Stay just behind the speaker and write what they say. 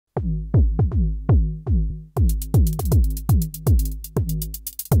Hi,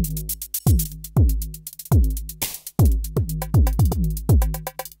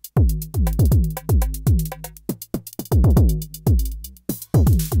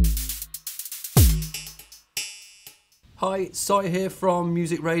 Si here from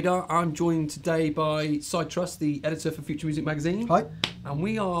MusicRadar. I'm joined today by Si Truss, the editor for Future Music magazine. Hi. And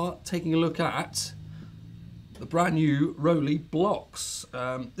we are taking a look at the brand new ROLI Blocks.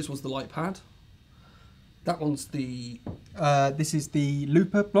 This one's the light pad. That one's the... this is the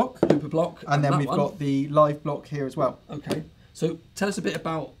looper block. Looper block. And then we've got the live block here as well. Okay. So tell us a bit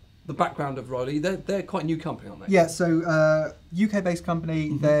about the background of ROLI. They're quite a new company, aren't they? Yeah, so UK-based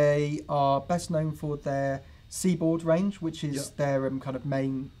company. They are best known for their Seaboard range, which is their kind of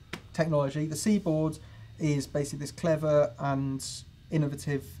main technology. The Seaboard is basically this clever and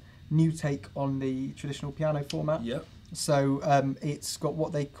innovative new take on the traditional piano format. Yeah. So it's got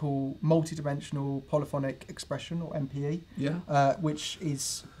what they call multi-dimensional polyphonic expression, or MPE. Yeah. Which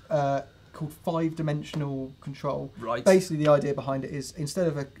is called five-dimensional control. Right. Basically, the idea behind it is instead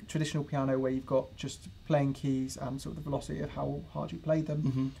of a traditional piano where you've got just playing keys and sort of the velocity of how hard you play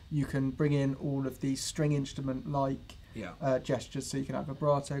them, you can bring in all of these string instrument-like gestures. So you can have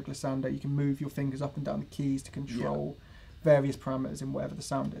vibrato, glissando. You can move your fingers up and down the keys to control various parameters in whatever the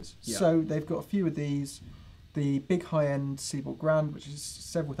sound is. Yeah. So they've got a few of these. The big high-end Seaboard Grand, which is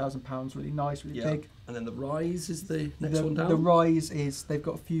several £1000s, really nice, really big. And then the Rise is the next one down? The Rise is, they've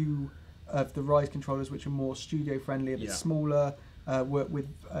got a few of the Rise controllers which are more studio-friendly, a bit smaller, work with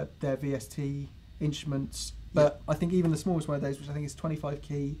their VST instruments. But I think even the smallest one of those, which I think is 25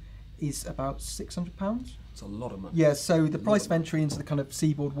 key, is about £600. It's a lot of money. Yeah, so the price of entry into the kind of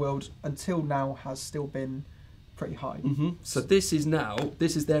Seaboard world until now has still been pretty high. So this is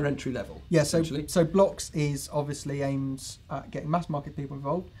their entry level. Yeah, so Blocks is obviously aimed at getting mass market people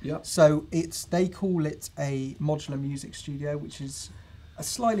involved. Yeah. So they call it a modular music studio, which is a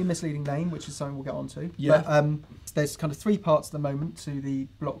slightly misleading name, which is something we'll get onto. Yeah. But there's kind of three parts at the moment to the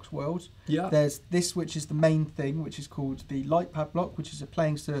Blocks world. Yeah. There's this, which is the main thing, which is called the light pad block, which is a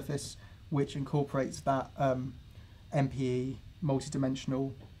playing surface which incorporates that MPE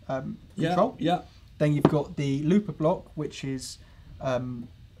multi-dimensional control. Yeah. Then you've got the looper block, which is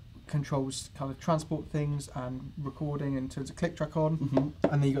controls kind of transport things and recording and turns a click track on.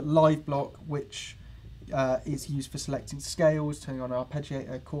 And then you've got live block, which is used for selecting scales, turning on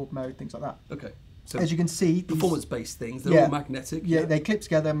arpeggiator, chord mode, things like that. Okay. So as you can see, performance-based things, they're all magnetic. Yeah, they clip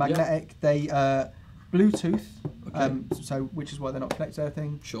together, magnetic. They Bluetooth, so which is why they're not connected to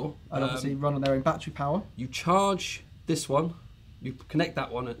anything. Sure. And obviously run on their own battery power. You charge this one. You connect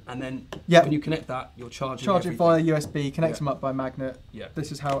that one, and then when you connect that, you're charging Charge it via USB, connect them up by magnet. Yeah.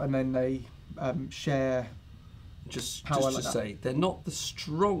 This is how, and then they share power like that. Say, they're not the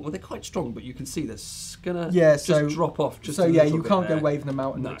strong, well, they're quite strong, but you can see they're gonna just drop off. You can't go waving them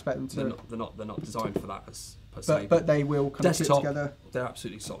out and expect them to. They're not designed for that per se. But they will kind of fit together. They're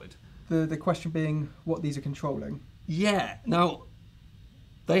absolutely solid. The question being what these are controlling. Yeah. Now,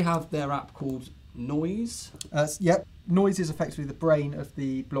 they have their app called Noise. Yep. Noise is effectively the brain of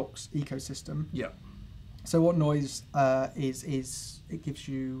the Blocks ecosystem. Yeah. So what Noise is it gives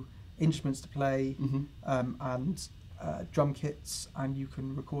you instruments to play and drum kits, and you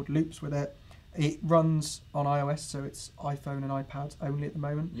can record loops with it. It runs on iOS, so it's iPhone and iPad only at the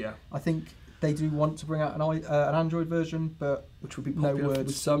moment. Yeah. I think they do want to bring out an Android version, but which would be popular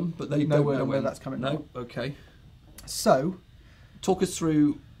with some, but they no don't word know on where when that's coming. No. Okay. So, talk us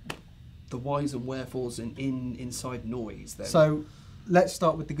through the whys and wherefores inside Noise then. So let's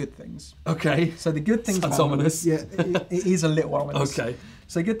start with the good things. Okay. So the good things sounds ominous. Yeah, it is a little ominous. Okay.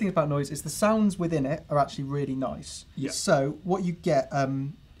 So the good thing about Noise is the sounds within it are actually really nice. Yeah. So what you get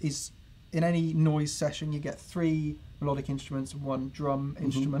is in any Noise session you get 3 melodic instruments and 1 drum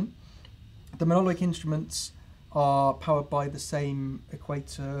instrument. The melodic instruments are powered by the same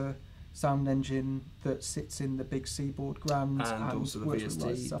Equator sound engine that sits in the big Seaboard Grand and also the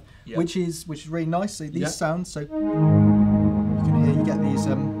VST stuff, which is really nice. So these sounds, so you can hear, you get these.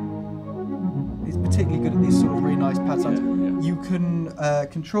 It's particularly good at these sort of really nice pad sounds. You can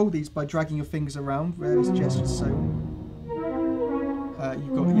control these by dragging your fingers around various gestures. So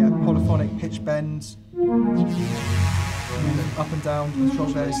you've got polyphonic pitch bends, up and down, control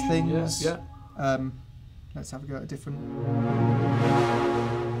various things. Let's have a go at a different.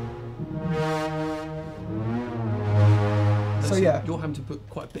 So you're having to put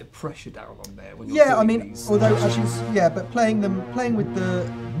quite a bit of pressure down on there when you're doing these. Although actually, but playing with the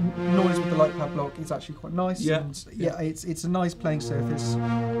Noise with the light pad block is actually quite nice. Yeah, and it's a nice playing surface.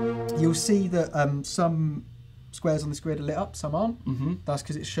 You'll see that some squares on this grid are lit up, some aren't. That's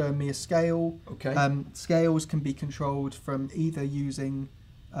because it's showing me a scale. Okay. Scales can be controlled from either using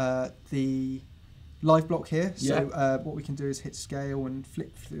the live block here. So what we can do is hit scale and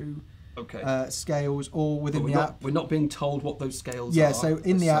flick through scales, or within the app. We're not being told what those scales are. Yeah, so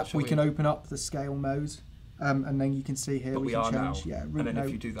in the app we can open up the scale mode, and then you can see here we can can change. now. Yeah, and then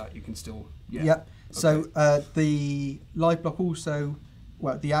if you do that, you can still. Yeah. Yep. So the live block also,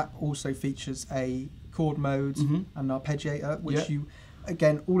 the app also features a chord mode and an arpeggiator, which you,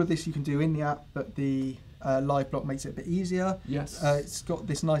 again, all of this you can do in the app, but the live block makes it a bit easier. Yes. It's got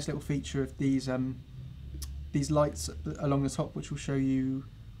this nice little feature of these lights along the top, which will show you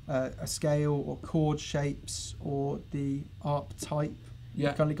a scale or chord shapes or the arp type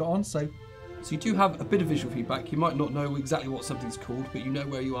you've currently got on. So you do have a bit of visual feedback. You might not know exactly what something's called, but you know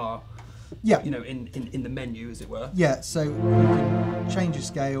where you are. Yeah. You know, in the menu, as it were. Yeah. So you can change your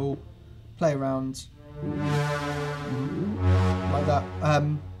scale, play around like that.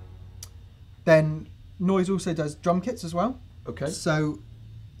 Then Noise also does drum kits as well. Okay. So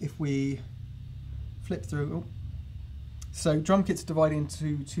if we flip through, so drum kits are divided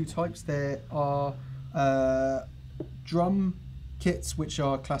into two types. There are drum kits, which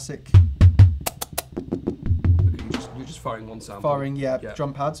are classic. You're just firing one sound. Firing,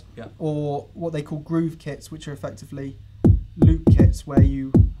 drum pads. Yeah. Or what they call groove kits, which are effectively loop kits, where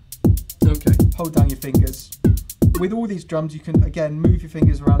you hold down your fingers. With all these drums, you can again move your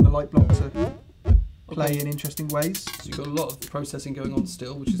fingers around the light block to play in interesting ways. So you've got a lot of processing going on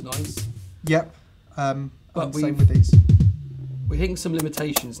still, which is nice. Yep. But same with these. We're hitting some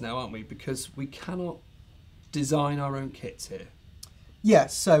limitations now, aren't we? Because we cannot design our own kits here. Yeah,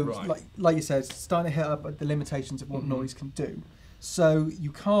 so like you said, it's starting to hit up at the limitations of what Noise can do. So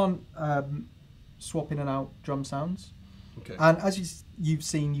you can't swap in and out drum sounds. Okay. And as you've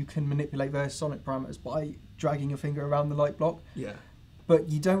seen, you can manipulate various sonic parameters by dragging your finger around the light block. Yeah. But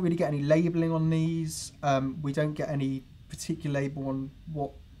you don't really get any labeling on these. We don't get any particular label on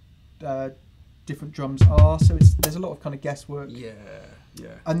what different drums are. So there's a lot of kind of guesswork. Yeah, yeah.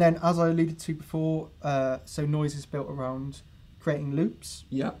 And then, as I alluded to before, so Noise is built around creating loops.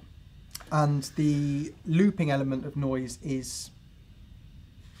 Yeah. And the looping element of Noise is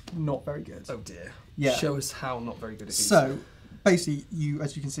not very good. Oh dear. Yeah. Show us how not very good it is. So basically,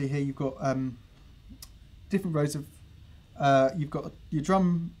 as you can see here, you've got different rows of. You've got your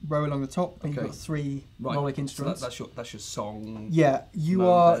drum row along the top, and you've got three melodic instruments. So that's your song. Yeah, you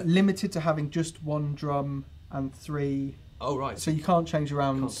are limited to having just one drum and three. Oh right. So you can't change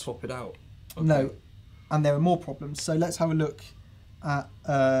around. Can't swap it out. Okay. No, and there are more problems. So let's have a look at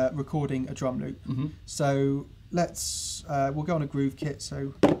recording a drum loop. So we'll go on a groove kit.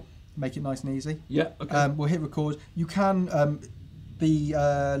 So make it nice and easy. Yeah. Okay. We'll hit record. You can the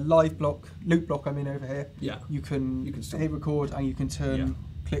live block, loop block. I mean over here. Yeah. You can hit record and you can turn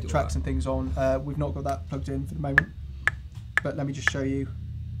click tracks and things on. We've not got that plugged in for the moment, but let me just show you.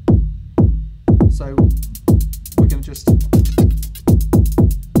 So we're going to just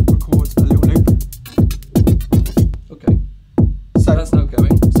record a little loop. Okay. So that's now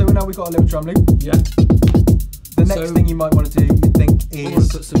going. So now we've got a little drum loop. Yeah. The next thing you might want to do, you think, is we'll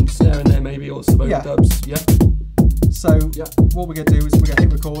put some snare in there, maybe, or some overdubs. Yeah. So what we're going to do is we're going to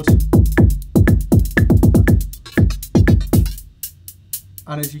hit record,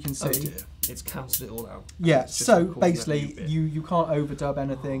 and as you can see, it's cancelled it all out. Yeah. So basically, you can't overdub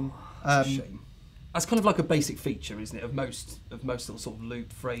anything. That's a shame. That's kind of like a basic feature, isn't it, of most sort of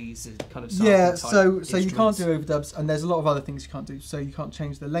loop phrases, kind of. Yeah. So you can't do overdubs, and there's a lot of other things you can't do. So you can't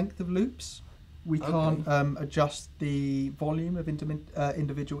change the length of loops. We can't adjust the volume of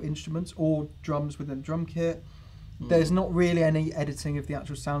individual instruments or drums within a drum kit. There's not really any editing of the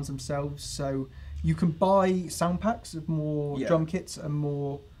actual sounds themselves. So you can buy sound packs of more drum kits and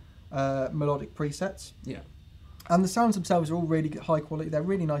more melodic presets. Yeah. And the sounds themselves are all really high quality. They're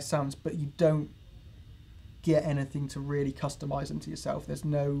really nice sounds, but you don't get anything to really customize them to yourself. There's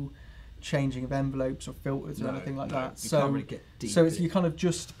no changing of envelopes or filters or anything like that. You can't really get deep. So you're kind of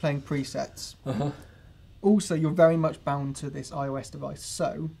just playing presets. Also, you're very much bound to this iOS device.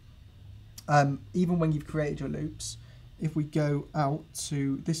 So even when you've created your loops, if we go out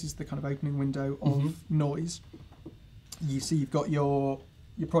to, this is the kind of opening window of Noise. You see you've got your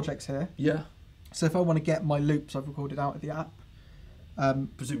projects here. Yeah. So if I want to get my loops I've recorded out of the app.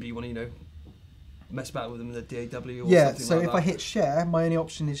 Presumably you want to, mess about with them in the DAW or something like that. So if I hit share, my only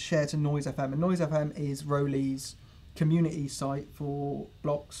option is share to Noise FM. And Noise FM is ROLI's community site for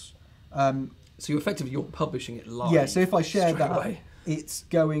blocks. So you're publishing it live. Yeah, so if I share that, it's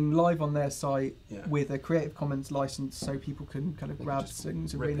going live on their site Yeah. with a Creative Commons license, so people can kind of grab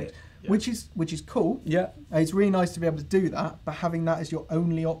things and rip remix, it. Yeah. which is cool. Yeah. It's really nice to be able to do that, but having that as your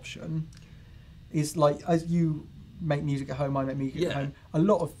only option is like, as you make music at home, I make music at home, a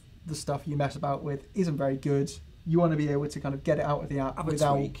lot of the stuff you mess about with isn't very good. You want to be able to kind of get it out of the app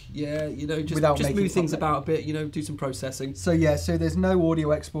without tweak. Yeah, you know, just making move things public. about a bit, you know, do some processing. So yeah, so there's no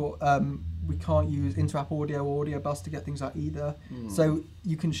audio export. We can't use inter-app audio or audio bus to get things out either. So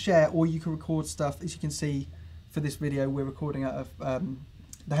you can share or you can record stuff. As you can see for this video, we're recording out of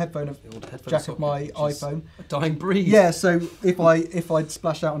the headphone jack of my iPhone. A dying breed. Yeah, so if I'd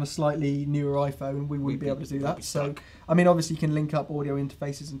splashed out on a slightly newer iPhone, we wouldn't be able to do that. So I mean, obviously you can link up audio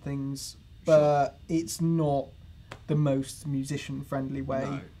interfaces and things, but it's not the most musician-friendly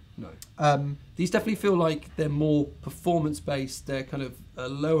way. No. These definitely feel like they're more performance-based. They're kind of a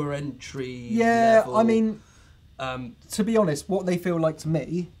lower entry level. I mean, to be honest, what they feel like to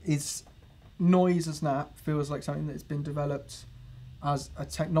me is Noise as an app feels like something that's been developed as a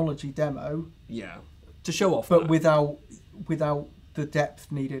technology demo. Yeah, to show off, but without the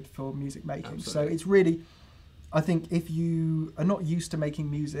depth needed for music making. Absolutely. So it's really, I think if you are not used to making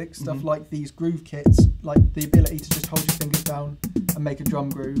music, stuff like these groove kits, like the ability to just hold your fingers down and make a drum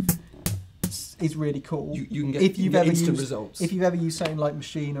groove, is really cool. You can get instant results. If you've ever used something like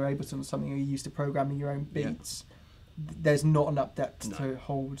Machine or Ableton or something, or you're used to programming your own beats, there's not enough depth to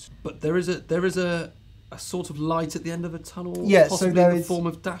hold. But there is a sort of light at the end of a tunnel. Yeah, possibly so there in the is form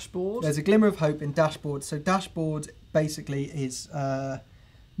of Dashboard. There's a glimmer of hope in Dashboard. So Dashboard basically is a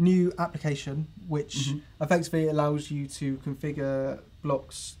new application which effectively allows you to configure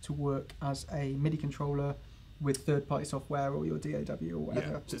blocks to work as a MIDI controller with third-party software or your DAW or whatever.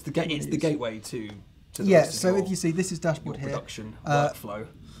 Yeah. So it's the gateway to the so if you see, this is Dashboard here. Production workflow.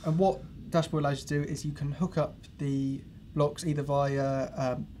 And what Dashboard allows you to do is you can hook up the blocks either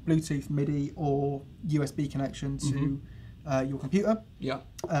via Bluetooth, MIDI, or USB connection to your computer. Yeah.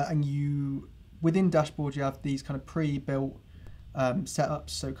 And within Dashboard, you have these kind of pre-built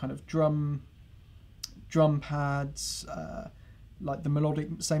setups, so kind of drum pads, like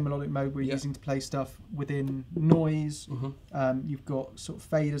the same melodic mode we're using to play stuff within Noise. You've got sort of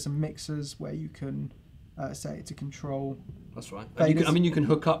faders and mixers where you can set it to control. That's right. And you can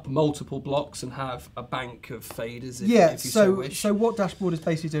hook up multiple blocks and have a bank of faders if you so wish. So what Dashboard is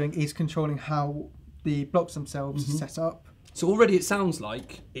basically doing is controlling how the blocks themselves are set up. So already it sounds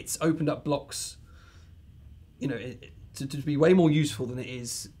like it's opened up blocks, you know, to be way more useful than it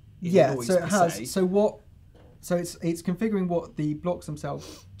is in Noise so it has. Se. So it's configuring what the blocks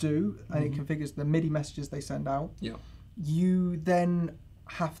themselves do, and it configures the MIDI messages they send out. Yeah. You then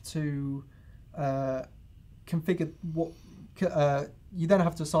have to configure what. You then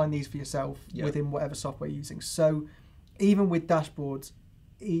have to assign these for yourself within whatever software you're using. So even with Dashboards,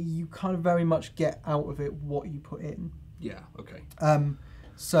 you kind of very much get out of it what you put in. Yeah. Okay.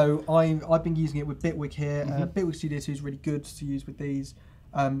 So I've been using it with Bitwig here. Bitwig Studio 2 is really good to use with these.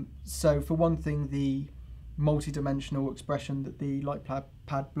 So for one thing, the multi-dimensional expression that the light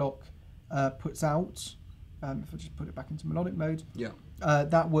pad block puts out, if I just put it back into melodic mode,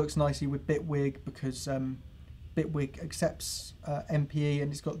 that works nicely with Bitwig because Bitwig accepts MPE,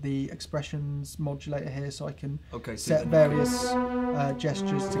 and it's got the expressions modulator here, so I can set various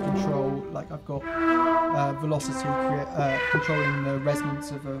gestures to control. Like I've got velocity controlling the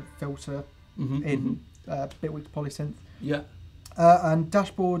resonance of a filter in Bitwig Polysynth. Yeah. And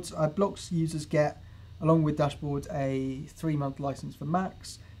Dashboards, Blocks users get, along with Dashboard, a 3-month license for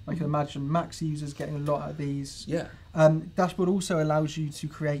Macs. I can imagine Macs users getting a lot out of these. Yeah. Dashboard also allows you to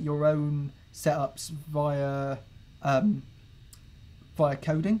create your own setups via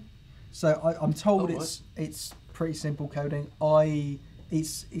coding. So I'm told it's pretty simple coding.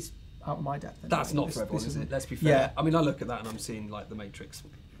 It's out of my depth. Anyway. That's not for everyone, is it? Let's be fair. Yeah. I mean, I look at that and I'm seeing like the Matrix.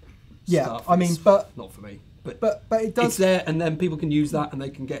 Stuff. I mean, but not for me. But it does. It's there, and then people can use that, and they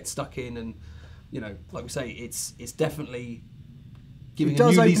can get stuck in, and you know, like we say, it's definitely giving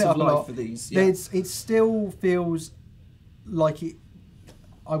a new lease of life for these. Yeah. It still feels like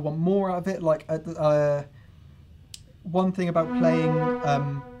I want more out of it. Like one thing about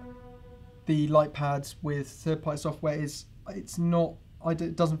playing the light pads with third-party software is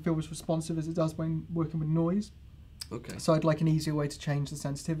it doesn't feel as responsive as it does when working with Noise. Okay. So I'd like an easier way to change the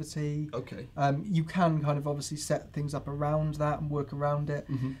sensitivity. Okay. You can kind of obviously set things up around that and work around it.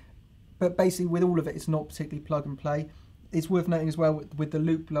 But basically with all of it, it's not particularly plug and play. It's worth noting as well with the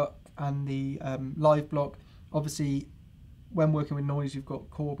loop block and the live block, obviously when working with Noise, you've got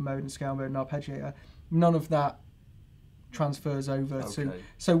chord mode and scale mode and arpeggiator. None of that transfers over to.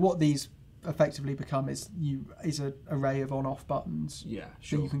 So what these effectively become is an array of on-off buttons. Yeah,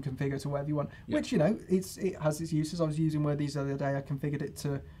 sure. That you can configure to whatever you want. Yeah. Which, you know, it has its uses. I was using one of these the other day. I configured it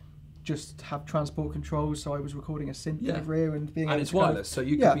to just have transport controls, so I was recording a synth in the rear and being. And it's wireless, so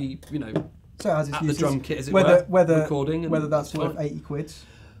you could be, you know, so it has its at uses. the drum kit, as it whether recording. Whether that's worth 80 quid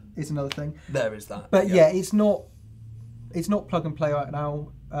is another thing. There is that. But yeah, it's not plug and play right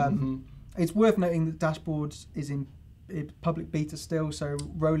now. It's worth noting that Dashboards is in public beta still, so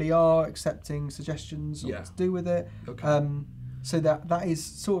ROLI are accepting suggestions on what to do with it. Okay. So that is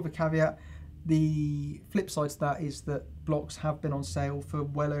sort of a caveat. The flip side to that is that blocks have been on sale for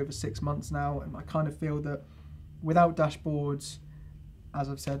well over 6 months now, and I kind of feel that without Dashboards, as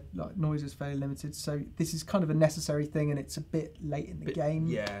I've said, like, noise is fairly limited. So this is kind of a necessary thing, and it's a bit late in the game.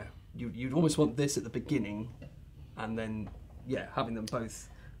 Yeah, you'd almost want this at the beginning, and then having them both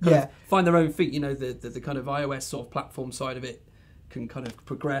find their own feet. You know, the kind of iOS sort of platform side of it can kind of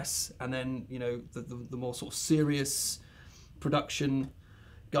progress, and then, you know, the more sort of serious production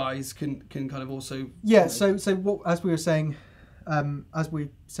guys can kind of also So what, as we were saying, as we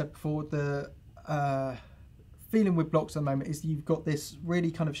said before, the feeling with blocks at the moment is you've got this really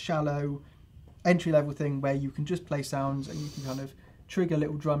kind of shallow entry level thing where you can just play sounds and you can kind of trigger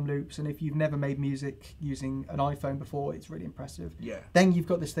little drum loops, and if you've never made music using an iPhone before, it's really impressive. Then you've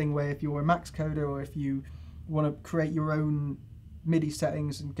got this thing where if you're a Max coder, or if you want to create your own MIDI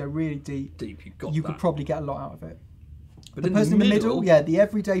settings and go really deep, you could probably get a lot out of it. But the person in the middle, the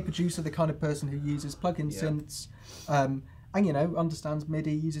everyday producer, the kind of person who uses plug-in synths, and, you know, understands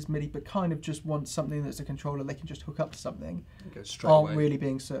MIDI, uses MIDI, but kind of just wants something that's a controller they can just hook up to something, aren't really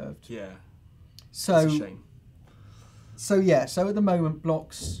being served. Yeah. So, that's a shame. So at the moment,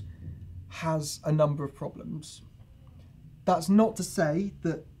 Blocks has a number of problems. That's not to say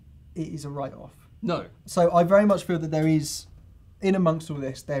that it is a write-off. No. So I very much feel that there is, in amongst all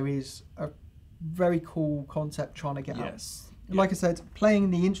this, there is a very cool concept trying to get out. Like I said,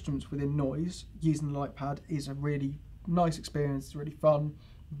 playing the instruments within noise using the light pad is a really nice experience. It's really fun.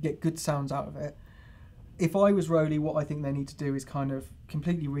 You get good sounds out of it. If I was ROLI, what I think they need to do is kind of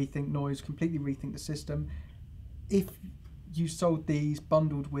completely rethink noise, completely rethink the system. If you sold these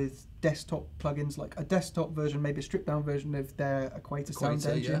bundled with desktop plugins, like a desktop version, maybe a stripped down version of their Equator sound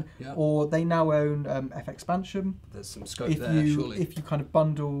engine, or they now own FXpansion. There's some scope there, surely. If you kind of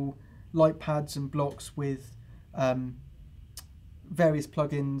bundle light pads and blocks with various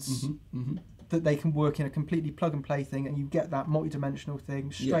plugins that they can work in a completely plug and play thing, and you get that multi-dimensional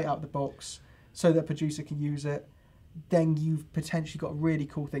thing straight out of the box so that a producer can use it, then you've potentially got a really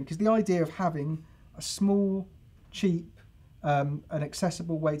cool thing. Because the idea of having a small, cheap, an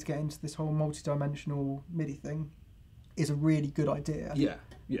accessible way to get into this whole multi-dimensional MIDI thing is a really good idea.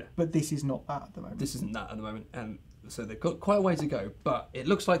 But this is not that at the moment. This isn't that at the moment, and so they've got quite a way to go, but it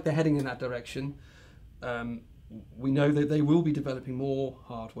looks like they're heading in that direction. We know that they will be developing more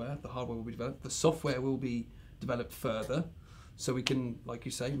hardware. The hardware will be developed. The software will be developed further. So we can, like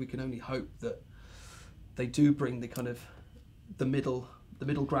you say, we can only hope that they do bring the kind of the middle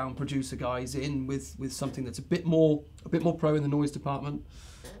ground producer guys in with something that's a bit more pro in the noise department.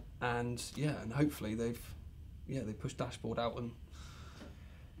 And and hopefully they push Dashboard out and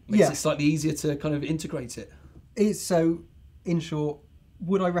makes it slightly easier to kind of integrate it. So, in short,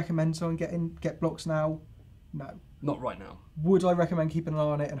 would I recommend someone get Blocks now? No. Not right now. Would I recommend keeping an eye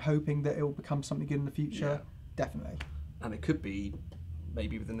on it and hoping that it will become something good in the future? Definitely. And it could be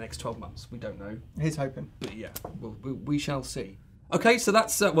maybe within the next 12 months. We don't know. Here's hoping. But we shall see. Okay, so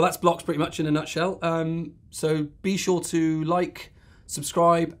that's Blocks pretty much in a nutshell. So be sure to like,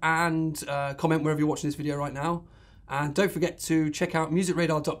 subscribe, and comment wherever you're watching this video right now. And don't forget to check out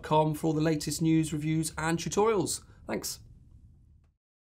musicradar.com for all the latest news, reviews, and tutorials. Thanks.